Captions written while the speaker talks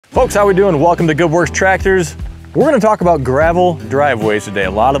Folks, how we doing? Welcome to Good Works Tractors. We're going to talk about gravel driveways today.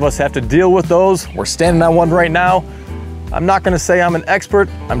 A lot of us have to deal with those. We're standing on one right now. I'm not going to say I'm an expert.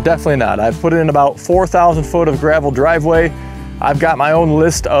 I'm definitely not. I've put in about 4,000 foot of gravel driveway. I've got my own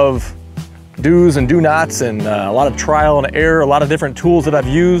list of do's and do nots and a lot of trial and error, a lot of different tools that I've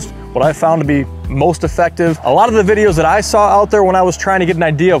used, what I found to be most effective. A lot of the videos that I saw out there when I was trying to get an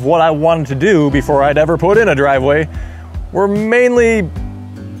idea of what I wanted to do before I'd ever put in a driveway were mainly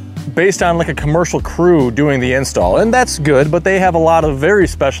based on like a commercial crew doing the install. And that's good, but they have a lot of very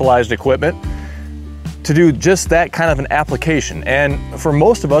specialized equipment to do just that kind of an application. And for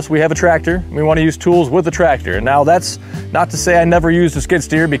most of us, we have a tractor. We want to use tools with the tractor. And now that's not to say I never used a skid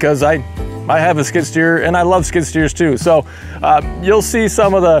steer, because I have a skid steer and I love skid steers too. So you'll see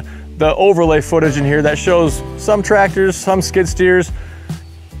some of the overlay footage in here that shows some tractors, some skid steers.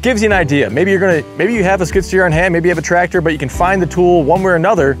 Gives you an idea. Maybe you have a skid steer on hand, maybe you have a tractor, but you can find the tool one way or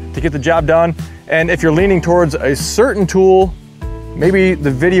another to get the job done. And if you're leaning towards a certain tool, maybe the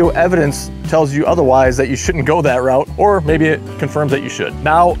video evidence tells you otherwise, that you shouldn't go that route, or maybe it confirms that you should.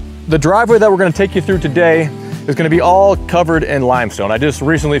 Now, the driveway that we're going to take you through today is going to be all covered in limestone. I just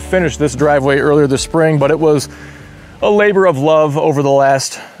recently finished this driveway earlier this spring, but it was a labor of love over the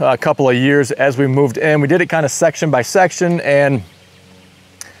last couple of years as we moved in. We did it kind of section by section, and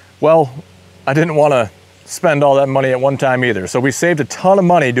well, I didn't want to spend all that money at one time either. So we saved a ton of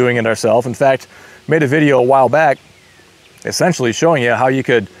money doing it ourselves. In fact, made a video a while back essentially showing you how you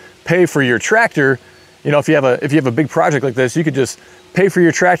could pay for your tractor. You know, if you have a big project like this, you could just pay for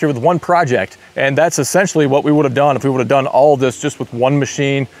your tractor with one project. And that's essentially what we would have done if we would have done all of this just with one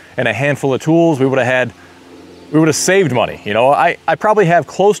machine and a handful of tools. We would have saved money. You know, I probably have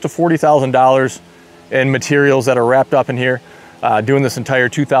close to $40,000 in materials that are wrapped up in here. Doing this entire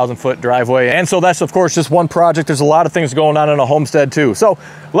 2,000 foot driveway. And so that's of course just one project. There's a lot of things going on in a homestead too. So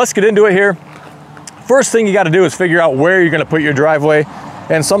let's get into it here. First thing you got to do is figure out where you're going to put your driveway.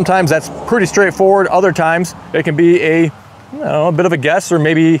 And sometimes that's pretty straightforward. Other times it can be a bit of a guess, or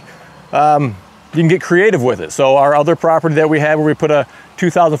maybe you can get creative with it. So our other property that we had where we put a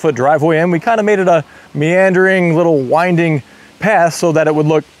 2,000 foot driveway in, we kind of made it a meandering little winding path so that it would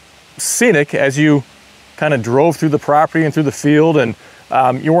look scenic as you kind of drove through the property and through the field, and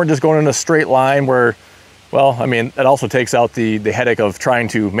you weren't just going in a straight line where, well, I mean, it also takes out the headache of trying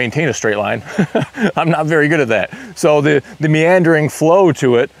to maintain a straight line. I'm not very good at that. So the meandering flow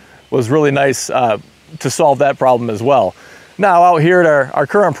to it was really nice to solve that problem as well. Now out here at our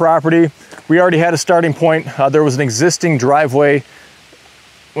current property, we already had a starting point. There was an existing driveway,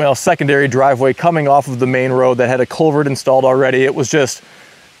 well, secondary driveway coming off of the main road that had a culvert installed already. It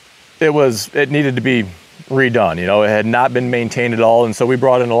needed to be redone. You know, it had not been maintained at all, and so we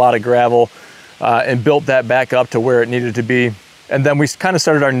brought in a lot of gravel and built that back up to where it needed to be. And then we kind of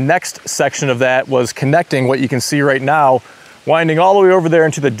started our next section of that, was connecting what you can see right now, winding all the way over there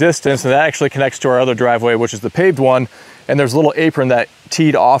into the distance, and that actually connects to our other driveway, which is the paved one. And there's a little apron that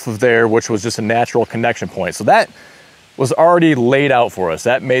teed off of there, which was just a natural connection point. So that was already laid out for us.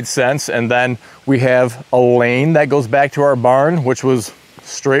 That made sense. And then we have a lane that goes back to our barn, which was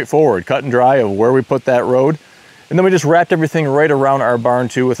straightforward, cut and dry of where we put that road. And then we just wrapped everything right around our barn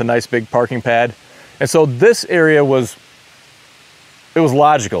too, with a nice big parking pad. And so this area was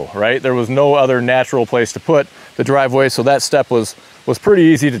logical, right? There was no other natural place to put the driveway, so that step was pretty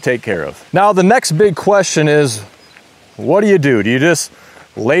easy to take care of. Now the next big question is, what do? Do you just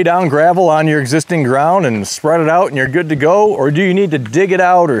lay down gravel on your existing ground and spread it out and you're good to go? Or do you need to dig it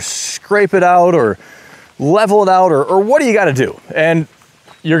out or scrape it out or level it out, or what do you got to do? And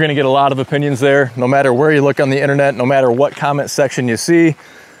you're going to get a lot of opinions there, no matter where you look on the internet, no matter what comment section you see.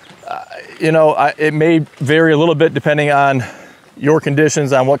 It may vary a little bit depending on your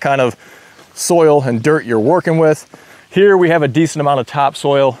conditions, on what kind of soil and dirt you're working with. Here we have a decent amount of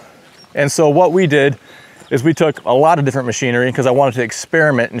topsoil. And so what we did is we took a lot of different machinery, because I wanted to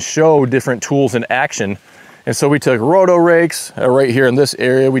experiment and show different tools in action. And so we took roto rakes right here in this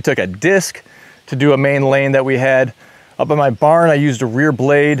area. We took a disc to do a main lane that we had. Up in my barn, I used a rear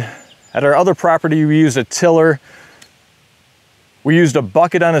blade. At our other property, we used a tiller. We used a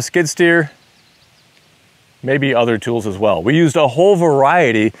bucket on a skid steer, maybe other tools as well. We used a whole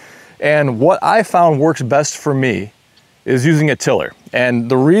variety, and what I found works best for me is using a tiller. And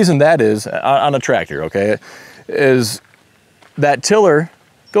the reason that is, on a tractor, okay, is that tiller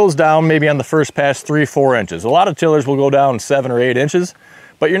goes down maybe on the first pass 3-4 inches. A lot of tillers will go down 7 or 8 inches.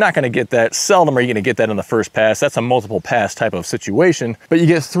 But you're not going to get that. Seldom are you going to get that in the first pass. That's a multiple pass type of situation. But you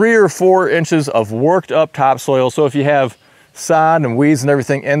get 3 or 4 inches of worked up topsoil. So if you have sod and weeds and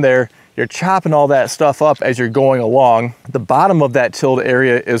everything in there, you're chopping all that stuff up as you're going along. The bottom of that tilled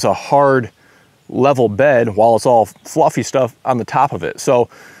area is a hard, level bed while it's all fluffy stuff on the top of it. So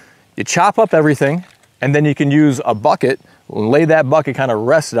you chop up everything, and then you can use a bucket, lay that bucket kind of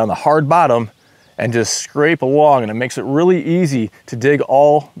rested on the hard bottom, and just scrape along, and it makes it really easy to dig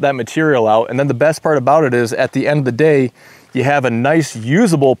all that material out. And then the best part about it is at the end of the day, you have a nice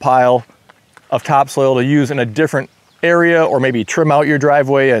usable pile of topsoil to use in a different area, or maybe trim out your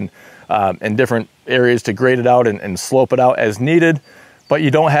driveway and different areas to grade it out and slope it out as needed. But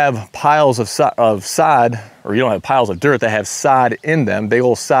you don't have piles of sod, or you don't have piles of dirt that have sod in them, big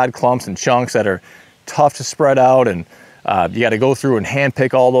old sod clumps and chunks that are tough to spread out, and you got to go through and hand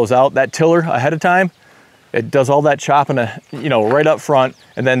pick all those out. That tiller ahead of time, it does all that chopping, right up front,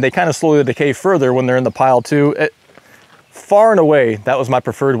 and then they kind of slowly decay further when they're in the pile too. Far and away, that was my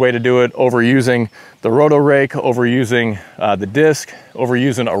preferred way to do it, over using the roto rake, over using the disc, over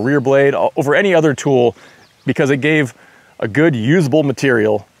using a rear blade, over any other tool, because it gave a good usable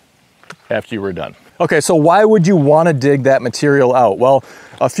material after you were done. Okay, so why would you want to dig that material out? Well,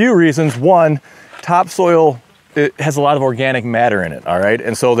 a few reasons. One, topsoil, it has a lot of organic matter in it, all right?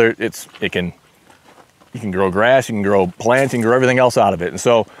 And so you can grow grass, you can grow plants, you can grow everything else out of it. And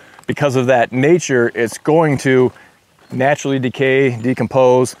so because of that nature, it's going to naturally decay,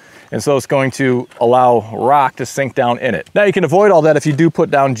 decompose, and so it's going to allow rock to sink down in it. Now you can avoid all that if you do put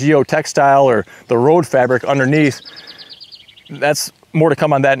down geotextile or the road fabric underneath. That's more to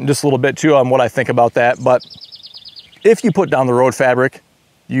come on that in just a little bit too, on what I think about that. But if you put down the road fabric,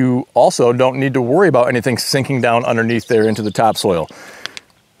 you also don't need to worry about anything sinking down underneath there into the topsoil.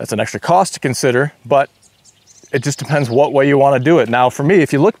 That's an extra cost to consider, but it just depends what way you want to do it. Now for me,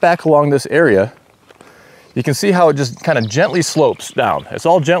 if you look back along this area, you can see how it just kind of gently slopes down. It's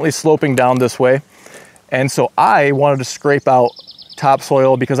all gently sloping down this way. And so I wanted to scrape out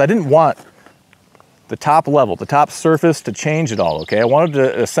topsoil because I didn't want the top level, the top surface to change at all, okay? I wanted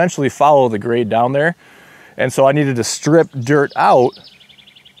to essentially follow the grade down there. And so I needed to strip dirt out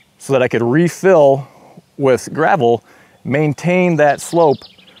so that I could refill with gravel, maintain that slope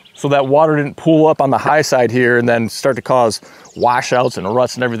so that water didn't pool up on the high side here and then start to cause washouts and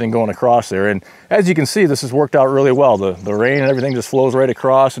ruts and everything going across there. And as you can see, this has worked out really well. The rain and everything just flows right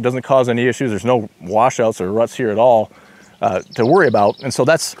across. It doesn't cause any issues. There's no washouts or ruts here at all to worry about. And so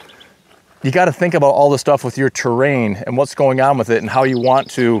you got to think about all the stuff with your terrain and what's going on with it and how you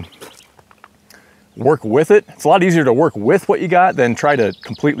want to work with it. It's a lot easier to work with what you got than try to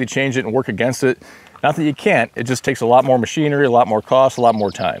completely change it and work against it. Not that you can't, it just takes a lot more machinery, a lot more cost, a lot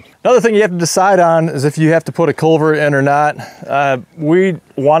more time. Another thing you have to decide on is if you have to put a culvert in or not. We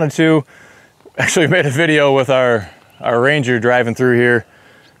wanted to, actually made a video with our Ranger driving through here.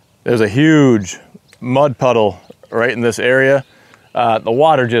 There's a huge mud puddle right in this area. The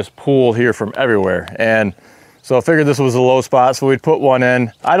water just pooled here from everywhere. And so I figured this was a low spot, so we'd put one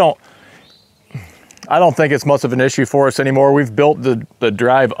in. I don't think it's much of an issue for us anymore. We've built the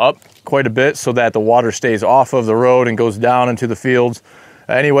drive up quite a bit so that the water stays off of the road and goes down into the fields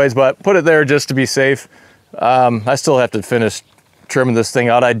anyways, but put it there just to be safe. I still have to finish trimming this thing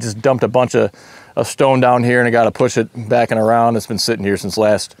out. I just dumped a bunch of stone down here and I got to push it back and around. It's been sitting here since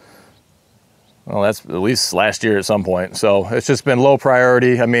that's at least last year at some point. So it's just been low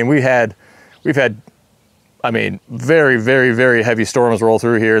priority. I mean, we've had very, very, very heavy storms roll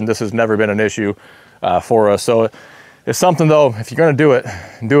through here, and this has never been an issue for us. So it's something though, if you're going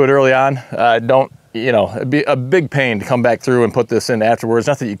to do it early on. It'd be a big pain to come back through and put this in afterwards.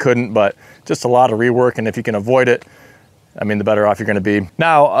 Not that you couldn't, but just a lot of rework. And if you can avoid it, the better off you're going to be.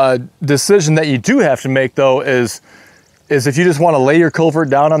 Now, a decision that you do have to make though is if you just want to lay your culvert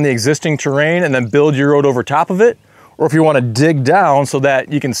down on the existing terrain and then build your road over top of it, or if you want to dig down so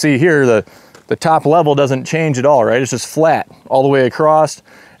that you can see here the top level doesn't change at all, right? It's just flat all the way across,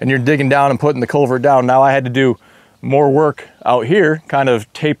 and you're digging down and putting the culvert down. Now I had to do more work out here, kind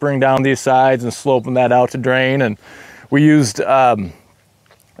of tapering down these sides and sloping that out to drain. And we used a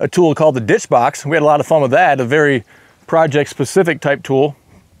tool called the Ditch Box. We had a lot of fun with that, a very project-specific type tool.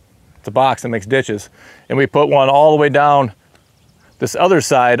 It's a box that makes ditches. And we put one all the way down this other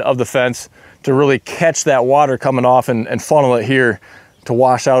side of the fence to really catch that water coming off and funnel it here to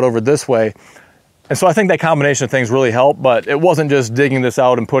wash out over this way. And so I think that combination of things really helped, but it wasn't just digging this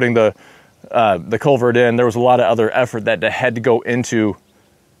out and putting the culvert in. There was a lot of other effort that had to go into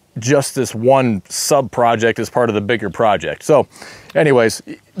just this one sub project as part of the bigger project. So anyways,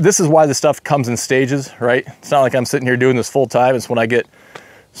 this is why this stuff comes in stages, right? It's not like I'm sitting here doing this full time. It's when I get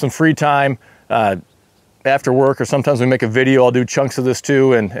some free time after work, or sometimes we make a video, I'll do chunks of this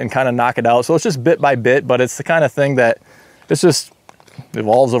too and kind of knock it out. So it's just bit by bit, but it's the kind of thing that it's just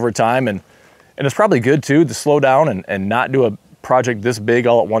evolves over time, and it's probably good too to slow down and not do a project this big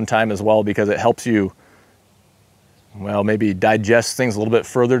all at one time as well, because it helps you, well, maybe digest things a little bit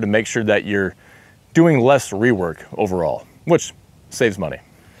further to make sure that you're doing less rework overall, which saves money.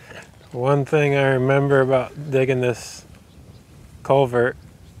 One thing I remember about digging this culvert,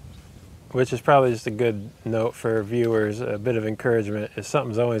 which is probably just a good note for viewers, a bit of encouragement, is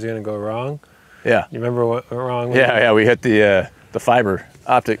something's always going to go wrong. Yeah. You remember what went wrong? Yeah, we hit the fiber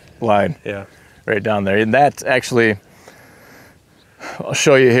optic line. Yeah. Right down there, and that's actually, I'll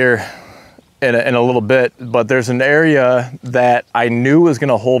show you here in a little bit, but there's an area that I knew was going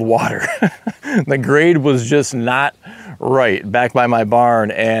to hold water. The grade was just not right back by my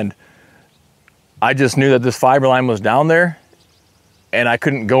barn, and I just knew that this fiber line was down there, and I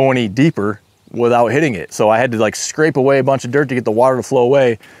couldn't go any deeper without hitting it. So I had to like scrape away a bunch of dirt to get the water to flow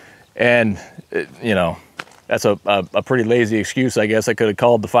away, and you know, that's a pretty lazy excuse, I guess. I could have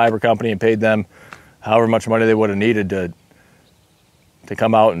called the fiber company and paid them however much money they would have needed to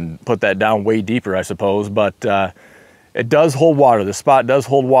come out and put that down way deeper, I suppose. But it does hold water. The spot does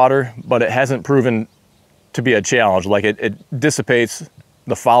hold water, but it hasn't proven to be a challenge. Like it dissipates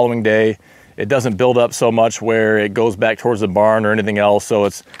the following day. It doesn't build up so much where it goes back towards the barn or anything else. So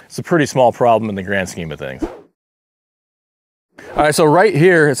it's a pretty small problem in the grand scheme of things. All right, so right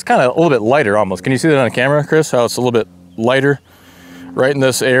here, it's kind of a little bit lighter almost. Can you see that on camera, Chris? How it's a little bit lighter right in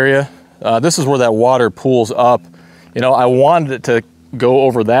this area. This is where that water pools up. You know, I wanted it to go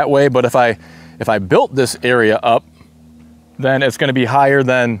over that way, but if I built this area up, then it's going to be higher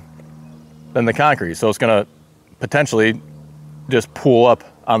than the concrete. So it's going to potentially just pool up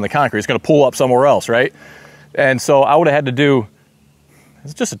on the concrete. It's going to pool up somewhere else, right? And so I would have had to do,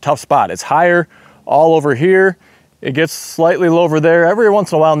 it's just a tough spot. It's higher all over here. It gets slightly lower there. Every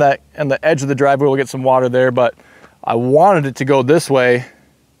once in a while on the edge of the driveway we'll get some water there, but I wanted it to go this way.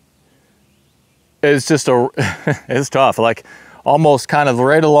 It's just it's tough. Like almost kind of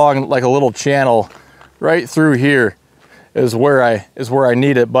right along like a little channel right through here is where I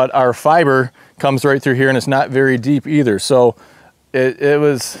need it. But our fiber comes right through here and it's not very deep either. So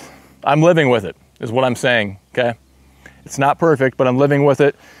I'm living with it is what I'm saying, okay? It's not perfect, but I'm living with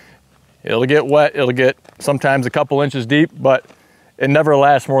it. It'll get wet, it'll get sometimes a couple inches deep, but it never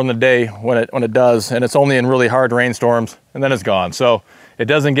lasts more than a day when it does, and it's only in really hard rainstorms, and then it's gone. So it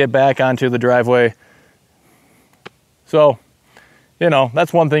doesn't get back onto the driveway. So, you know,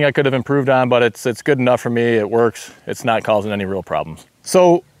 that's one thing I could have improved on, but it's good enough for me. It works. It's not causing any real problems.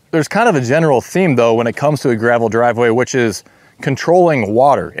 So there's kind of a general theme though when it comes to a gravel driveway, which is controlling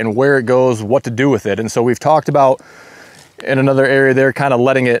water and where it goes, what to do with it. And so we've talked about in another area there, kind of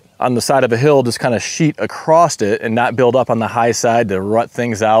letting it on the side of a hill, just kind of sheet across it and not build up on the high side to rut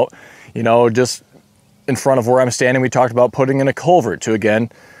things out. You know, just in front of where I'm standing, we talked about putting in a culvert to, again,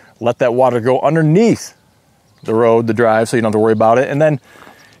 let that water go underneath the road, the drive, so you don't have to worry about it. And then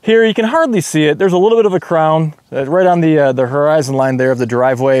here you can hardly see it. There's a little bit of a crown right on the horizon line there of the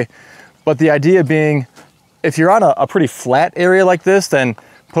driveway. But the idea being, if you're on a pretty flat area like this, then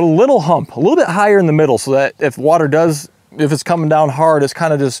put a little hump, a little bit higher in the middle, so that if water does, if it's coming down hard, it's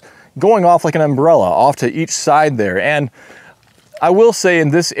kind of just going off like an umbrella off to each side there. And I will say in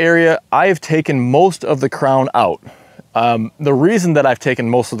this area, I have taken most of the crown out. The reason that I've taken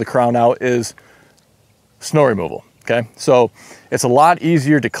most of the crown out is snow removal, okay? So it's a lot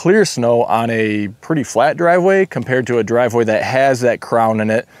easier to clear snow on a pretty flat driveway compared to a driveway that has that crown in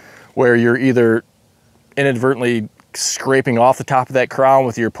it, where you're either inadvertently scraping off the top of that crown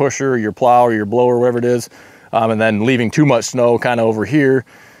with your pusher or your plow or your blower, whatever it is, and then leaving too much snow kind of over here.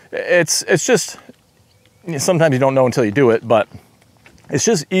 It's just, sometimes you don't know until you do it, but it's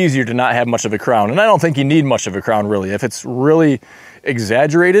just easier to not have much of a crown. And I don't think you need much of a crown really. If it's really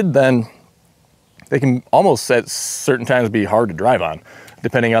exaggerated, then they can almost at certain times be hard to drive on,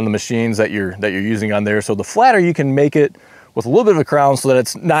 depending on the machines that you're using on there. So the flatter you can make it with a little bit of a crown so that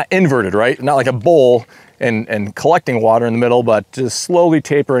it's not inverted, right? Not like a bowl and collecting water in the middle, but just slowly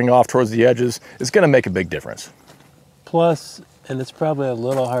tapering off towards the edges is gonna make a big difference. Plus, and it's probably a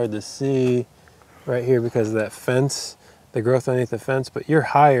little hard to see right here because of that fence, the growth underneath the fence, but we're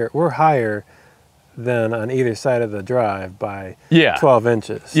higher than on either side of the drive by 12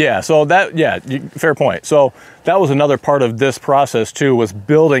 inches. Yeah, so that, fair point. So that was another part of this process too, was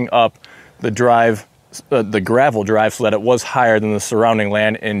building up the drive, the gravel drive, so that it was higher than the surrounding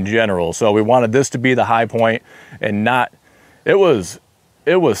land in general. So we wanted this to be the high point and not, it was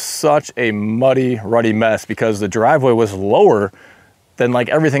such a muddy, rutty mess because the driveway was lower than like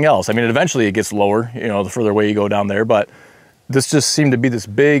everything else. I mean, eventually it gets lower, you know, the further away you go down there, but this just seemed to be this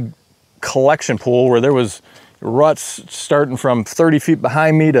big collection pool where there was, ruts starting from 30 feet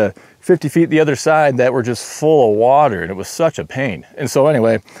behind me to 50 feet the other side that were just full of water, and it was such a pain. And so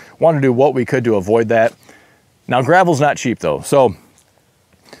anyway, wanted to do what we could to avoid that. Now gravel's not cheap though. So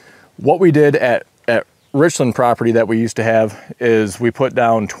what we did at Richland property that we used to have is we put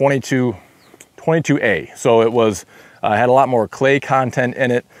down 22A. So it was, had a lot more clay content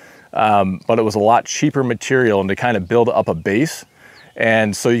in it, but it was a lot cheaper material and to kind of build up a base.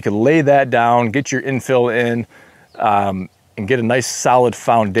 And so you could lay that down, get your infill in, and get a nice solid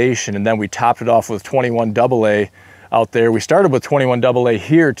foundation. And then we topped it off with 21AA out there. We started with 21AA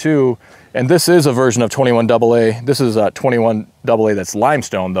here too. And this is a version of 21AA. This is a 21AA that's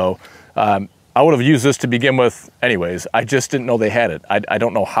limestone though. I would have used this to begin with anyways. I just didn't know they had it. I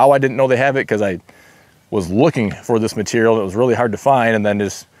don't know how I didn't know they have it, because I was looking for this material. It was really hard to find, and then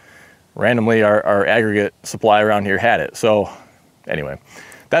just randomly our aggregate supply around here had it. So anyway,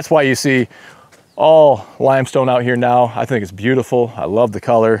 that's why you see all limestone out here now. I think it's beautiful. I love the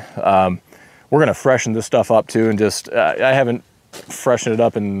color. We're gonna freshen this stuff up too, and just, I haven't freshened it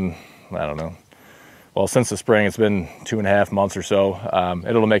up in, I don't know, well, since the spring. It's been 2.5 months or so.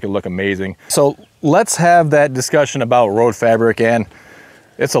 It'll make it look amazing. So let's have that discussion about road fabric, and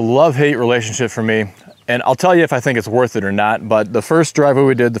it's a love-hate relationship for me. And I'll tell you if I think it's worth it or not, but the first driveway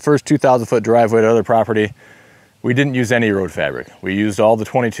we did, the first 2,000 foot driveway to other property, we didn't use any road fabric. We used all the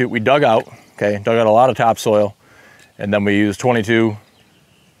 22, we dug out, okay, dug out a lot of topsoil, and then we used 22,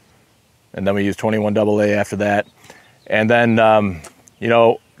 and then we used 21AA after that. And then, you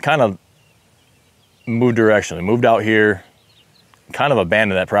know, kind of moved direction. We moved out here, kind of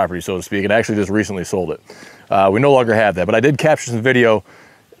abandoned that property, so to speak, and actually just recently sold it. We no longer have that, but I did capture some video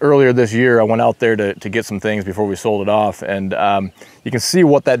earlier this year. I went out there to get some things before we sold it off, and you can see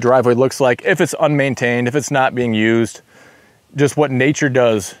what that driveway looks like if it's unmaintained, if it's not being used, just what nature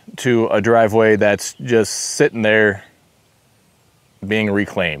does to a driveway that's just sitting there being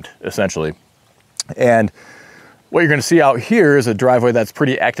reclaimed, essentially. And what you're gonna see out here is a driveway that's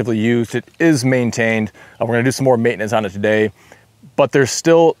pretty actively used. It is maintained. We're gonna do some more maintenance on it today, but there's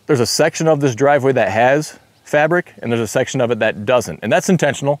a section of this driveway that has fabric, and there's a section of it that doesn't. And that's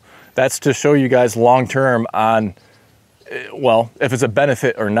intentional. That's to show you guys long-term on, well, if it's a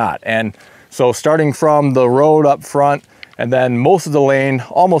benefit or not. And so starting from the road up front, and then most of the lane,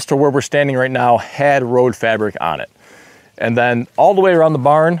 almost to where we're standing right now, had road fabric on it. And then all the way around the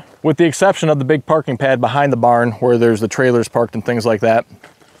barn, with the exception of the big parking pad behind the barn where there's the trailers parked and things like that,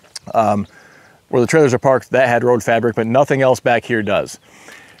 where the trailers are parked, that had road fabric, but nothing else back here does.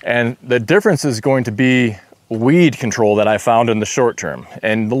 And the difference is going to be weed control that I found in the short term.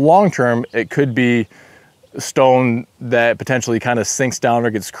 And the long term, it could be stone that potentially kind of sinks down or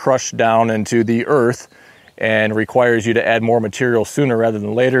gets crushed down into the earth and requires you to add more material sooner rather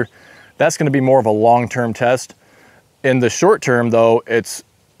than later. That's going to be more of a long-term test. In the short term though, it's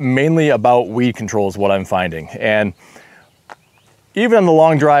mainly about weed control is what I'm finding. And even on the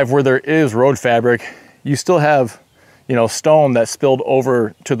long drive where there is road fabric, you still have, you know, stone that spilled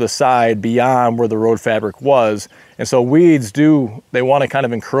over to the side beyond where the road fabric was. And so weeds they want to kind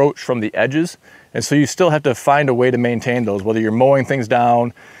of encroach from the edges. And so you still have to find a way to maintain those, whether you're mowing things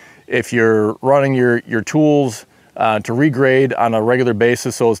down, if you're running your tools to regrade on a regular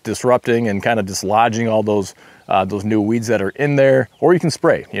basis so it's disrupting and kind of dislodging all those new weeds that are in there, or you can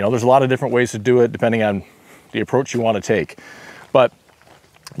spray. You know, there's a lot of different ways to do it depending on the approach you want to take. But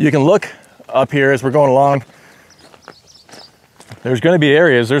you can look up here as we're going along. There's going to be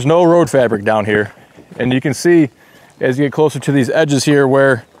areas, there's no road fabric down here. And you can see as you get closer to these edges here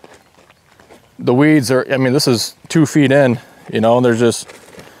where the weeds are, I mean, this is 2 feet in, you know, and there's just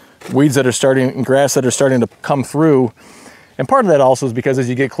weeds that are starting, grass that are starting to come through. And part of that also is because as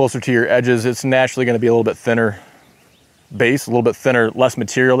you get closer to your edges, it's naturally going to be a little bit thinner base, a little bit thinner, less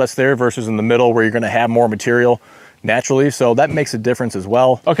material that's there versus in the middle where you're going to have more material naturally. So that makes a difference as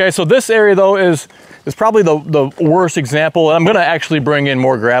well. Okay, so this area though is probably the worst example. And I'm going to actually bring in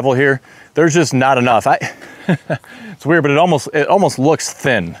more gravel here. There's just not enough. It's weird, but it almost looks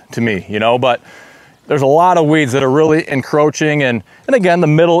thin to me, you know, but there's a lot of weeds that are really encroaching, and again, the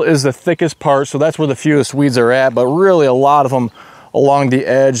middle is the thickest part, so that's where the fewest weeds are at, but really a lot of them along the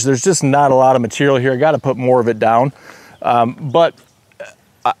edge. There's just not a lot of material here. I got to put more of it down, but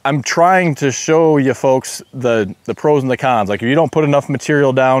I'm trying to show you folks the pros and the cons. Like if you don't put enough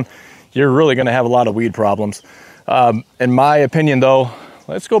material down, you're really going to have a lot of weed problems. In my opinion though,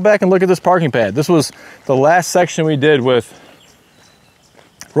 let's go back and look at this parking pad. This was the last section we did with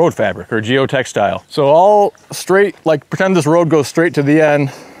road fabric or geotextile. So all straight, like pretend this road goes straight to the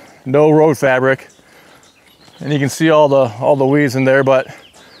end, no road fabric. And you can see all the weeds in there, but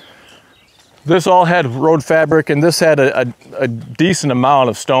This all had road fabric, and this had a decent amount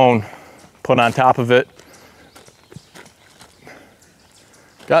of stone put on top of it.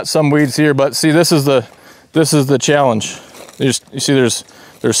 Got some weeds here, but see, this is the challenge. You see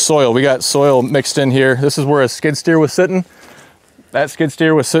there's soil. We got soil mixed in here. This is where a skid steer was sitting. That skid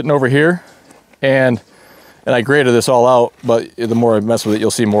steer was sitting over here, and I graded this all out, but the more I mess with it,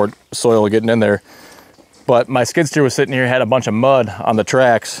 you'll see more soil getting in there. But my skid steer was sitting here, had a bunch of mud on the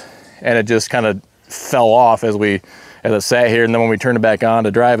tracks, and it just kind of fell off as it sat here. And then when we turned it back on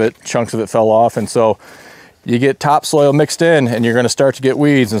to drive it, chunks of it fell off. And so you get topsoil mixed in, and you're going to start to get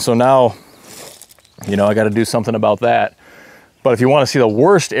weeds. And so now, you know, I got to do something about that. But if you want to see the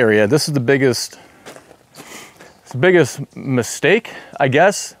worst area, this is the biggest mistake, I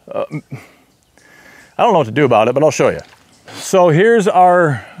guess. I don't know what to do about it, but I'll show you. So here's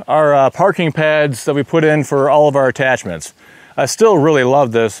our parking pads that we put in for all of our attachments. I still really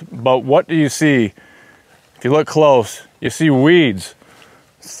love this, but what do you see? If you look close, you see weeds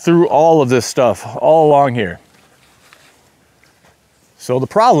through all of this stuff, all along here. So the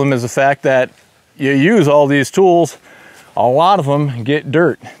problem is the fact that you use all these tools, a lot of them get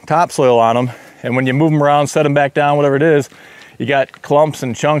dirt, topsoil on them, and when you move them around, set them back down, whatever it is, you got clumps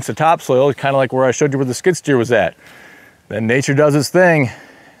and chunks of topsoil, kind of like where I showed you where the skid steer was at. Then nature does its thing.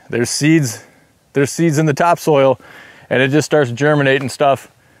 There's seeds in the topsoil, and it just starts germinating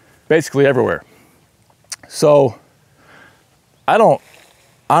stuff basically everywhere. So I don't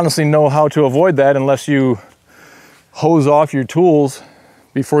honestly know how to avoid that unless you hose off your tools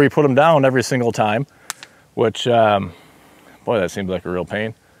before you put them down every single time, which, boy, that seems like a real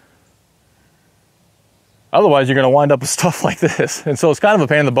pain. Otherwise, you're gonna wind up with stuff like this. And so it's kind of a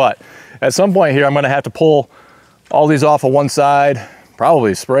pain in the butt. At some point here, I'm gonna have to pull all these off of one side,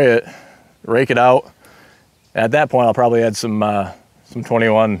 probably spray it, rake it out. At that point, I'll probably add some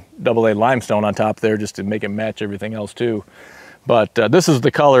 21 AA limestone on top there just to make it match everything else too. But this is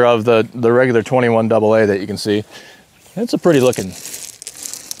the color of the regular 21 AA that you can see. It's a pretty looking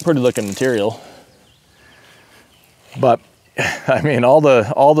material. But I mean, all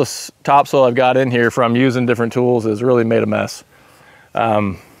the topsoil I've got in here from using different tools has really made a mess.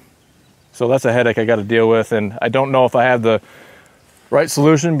 So that's a headache I got to deal with, and I don't know if I have the right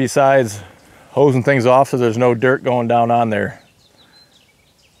solution besides hosing things off so there's no dirt going down on there.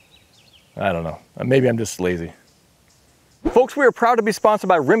 I don't know. Maybe I'm just lazy. Folks, we are proud to be sponsored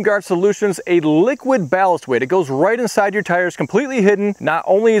by Rimguard Solutions, a liquid ballast weight. It goes right inside your tires, completely hidden. Not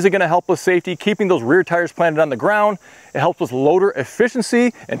only is it going to help with safety, keeping those rear tires planted on the ground, it helps with loader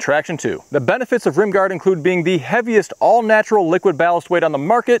efficiency and traction too. The benefits of Rimguard include being the heaviest all-natural liquid ballast weight on the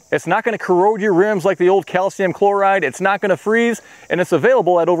market. It's not going to corrode your rims like the old calcium chloride. It's not going to freeze, and it's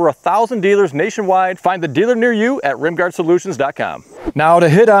available at over 1,000 dealers nationwide. Find the dealer near you at rimguardsolutions.com. Now, to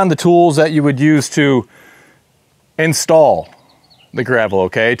hit on the tools that you would use to install the gravel,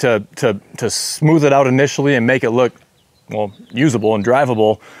 okay, to smooth it out initially and make it look, well, usable and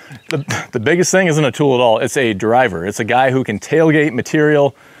drivable. The biggest thing isn't a tool at all. It's a driver. It's a guy who can tailgate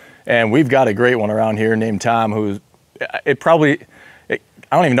material, and we've got a great one around here named Tom, who's I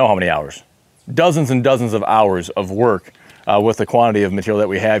don't even know how many hours, dozens and dozens of hours of work with the quantity of material that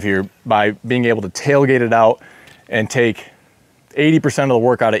we have here by being able to tailgate it out and take 80% of the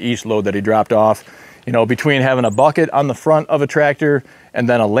work out of each load that he dropped off. You know, between having a bucket on the front of a tractor and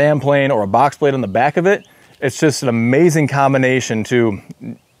then a lam plane or a box blade on the back of it, it's just an amazing combination to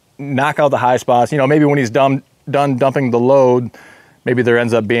knock out the high spots. You know, maybe when he's done dumping the load, maybe there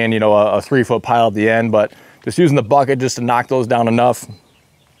ends up being, you know, a 3-foot pile at the end, but just using the bucket just to knock those down enough,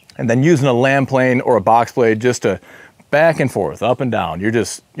 and then using a lam plane or a box blade just to back and forth, up and down. You're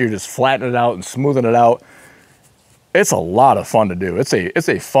just flattening it out and smoothing it out. It's a lot of fun to do. It's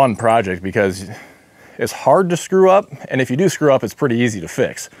a fun project because it's hard to screw up, and if you do screw up, it's pretty easy to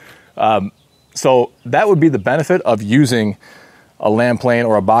fix. So that would be the benefit of using a lam plane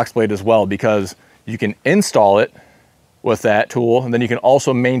or a box blade as well, because you can install it with that tool, and then you can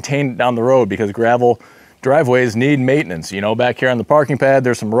also maintain it down the road, because gravel driveways need maintenance. You know, back here on the parking pad,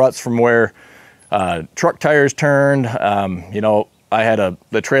 there's some ruts from where truck tires turned. You know, I had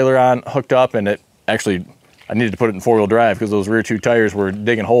the trailer hooked up, and I needed to put it in 4-wheel drive because those rear 2 tires were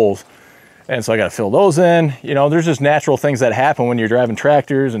digging holes. And so I got to fill those in. You know, there's just natural things that happen when you're driving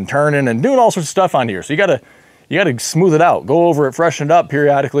tractors and turning and doing all sorts of stuff on here. So you got to smooth it out, go over it, freshen it up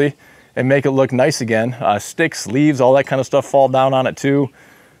periodically, and make it look nice again. Sticks, leaves, all that kind of stuff fall down on it too.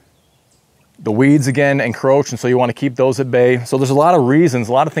 The weeds again encroach, and so you want to keep those at bay. So there's a lot of reasons,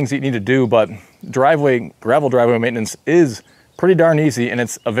 a lot of things that you need to do, but gravel driveway maintenance is pretty darn easy, and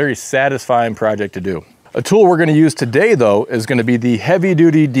it's a very satisfying project to do. A tool we're going to use today, though, is going to be the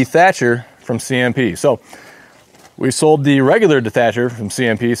heavy-duty dethatcher from CMP. So we sold the regular detacher from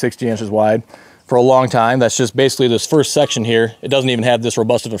CMP, 60 inches wide, for a long time. That's just basically this first section here. It doesn't even have this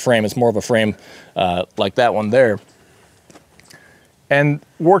robust of a frame. It's more of a frame like that one there. And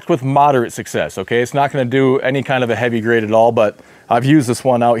worked with moderate success, okay? It's not gonna do any kind of a heavy grade at all, but I've used this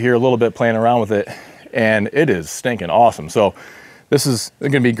one out here a little bit playing around with it, and it is stinking awesome. So this is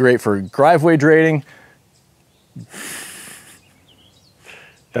gonna be great for driveway grading.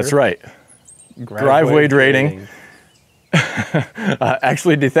 That's right, driveway grading.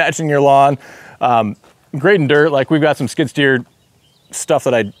 Actually detaching your lawn, grading dirt. Like we've got some skid steer stuff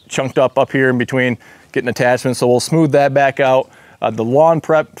that I chunked up here in between getting attachments, so we'll smooth that back out. The lawn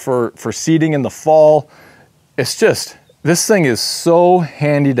prep for seeding in the fall. It's just, this thing is so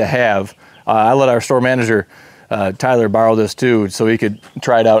handy to have. I let our store manager, Tyler, borrow this too, so he could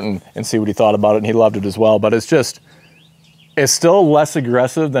try it out and see what he thought about it, and he loved it as well. But it's still less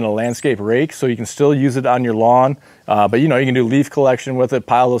aggressive than a landscape rake, so you can still use it on your lawn. But you know, you can do leaf collection with it,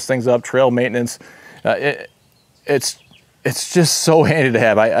 pile those things up, trail maintenance. It's just so handy to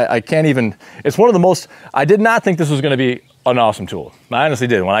have. I can't even, it's one of the most, I did not think this was gonna be an awesome tool. I honestly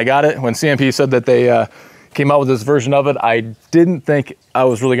did. When I got it, when CMP said that they came out with this version of it, I didn't think I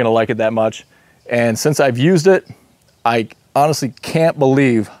was really gonna like it that much. And since I've used it, I honestly can't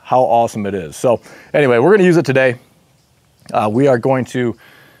believe how awesome it is. So anyway, we're gonna use it today. We are going to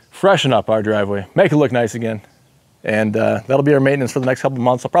freshen up our driveway, make it look nice again. And that'll be our maintenance for the next couple of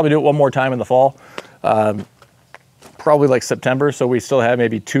months. I'll probably do it one more time in the fall, probably like September. So we still have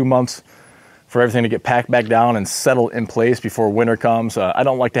maybe 2 months for everything to get packed back down and settle in place before winter comes. I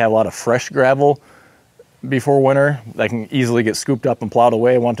don't like to have a lot of fresh gravel before winter that can easily get scooped up and plowed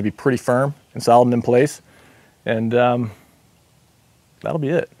away. I want it to be pretty firm and solid and in place. And that'll be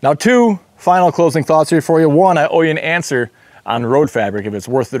it. Now, 2 final closing thoughts here for you. 1, I owe you an answer on road fabric, if it's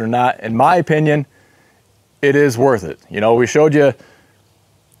worth it or not. In my opinion, it is worth it. You know, we showed you a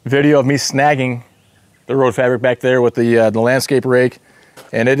video of me snagging the road fabric back there with the landscape rake.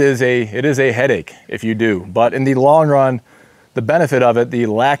 And it is a headache if you do. But in the long run, the benefit of it, the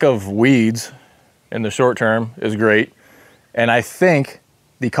lack of weeds in the short term is great. And I think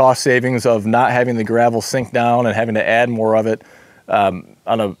the cost savings of not having the gravel sink down and having to add more of it on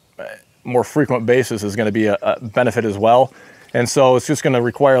a more frequent basis is gonna be a benefit as well. And so it's just gonna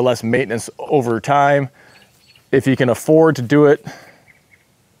require less maintenance over time. If you can afford to do it,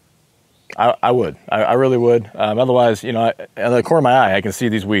 I would. I really would. Otherwise, you know, in the corner of my eye, I can see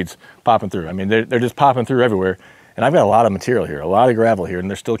these weeds popping through. I mean, they're just popping through everywhere. And I've got a lot of material here, a lot of gravel here, and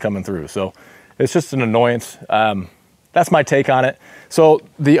they're still coming through. So it's just an annoyance. That's my take on it. So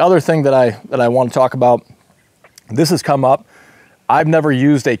the other thing that I want to talk about, this has come up. I've never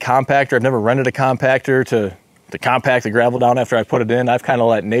used a compactor. I've never rented a compactor to compact the gravel down after I put it in. I've kind of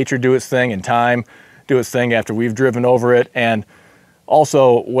let nature do its thing and time do its thing after we've driven over it. And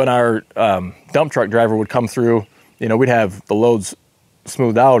also, when our dump truck driver would come through, you know, we'd have the loads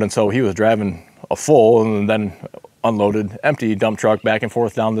smoothed out, and so he was driving a full and then unloaded empty dump truck back and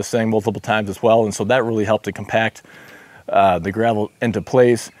forth down this thing multiple times as well, and so that really helped to compact the gravel into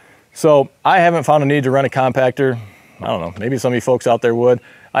place. So I haven't found a need to rent a compactor. I don't know, maybe some of you folks out there would.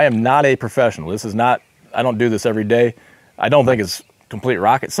 I am not a professional. This is not, I don't do this every day. I don't think it's complete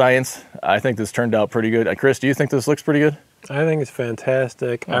rocket science. I think this turned out pretty good. Chris, do you think this looks pretty good? I think it's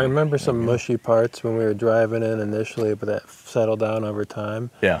fantastic. I remember some mushy parts when we were driving in initially, but that settled down over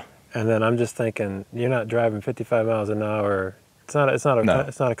time. Yeah. And then I'm just thinking, you're not driving 55 miles an hour. It's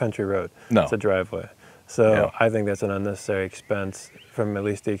not a country road. No. It's a driveway. So yeah. I think that's an unnecessary expense from at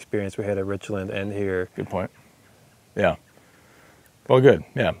least the experience we had at Richland and here. Good point. Yeah. Well, good.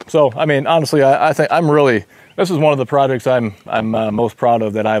 Yeah. So, I mean, honestly, I think this is one of the projects I'm most proud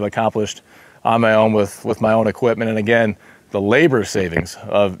of that I've accomplished on my own with my own equipment. And again, the labor savings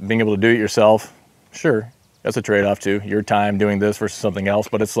of being able to do it yourself, sure, that's a trade-off too. Your time doing this versus something else,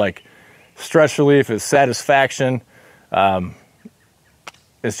 but it's like stress relief, it's satisfaction,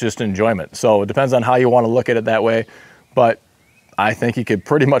 it's just enjoyment. So it depends on how you want to look at it that way. But I think you could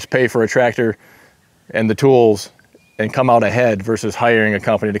pretty much pay for a tractor and the tools and come out ahead versus hiring a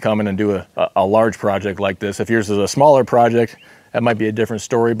company to come in and do a large project like this. If yours is a smaller project, that might be a different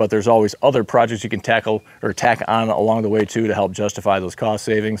story, but there's always other projects you can tackle or tack on along the way too to help justify those cost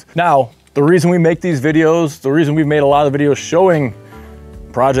savings. Now, the reason we make these videos, the reason we've made a lot of videos showing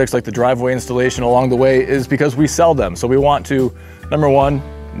projects like the driveway installation along the way is because we sell them. So we want to, number one,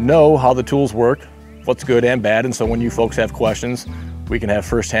 know how the tools work, what's good and bad. And so when you folks have questions, we can have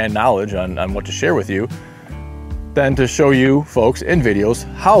firsthand knowledge on what to share with you. Then to show you folks in videos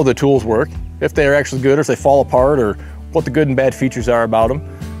how the tools work, if they are actually good or if they fall apart or what the good and bad features are about them.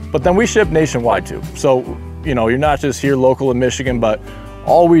 But then we ship nationwide too. So, you know, you're not just here local in Michigan, but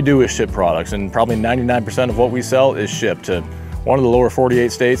all we do is ship products, and probably 99% of what we sell is shipped to one of the lower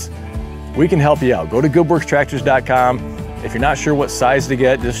 48 states. We can help you out. Go to goodworkstractors.com. If you're not sure what size to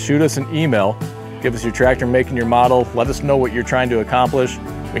get, just shoot us an email. Give us your tractor make and your model. Let us know what you're trying to accomplish.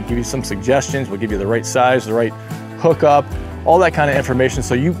 We can give you some suggestions. We'll give you the right size, the right hookup, all that kind of information,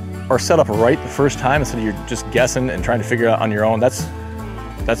 so you are set up right the first time instead of you're just guessing and trying to figure it out on your own. That's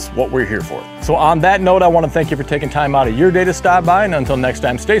what we're here for. So on that note, I want to thank you for taking time out of your day to stop by, and until next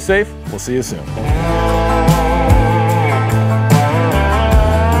time, stay safe. We'll see you soon.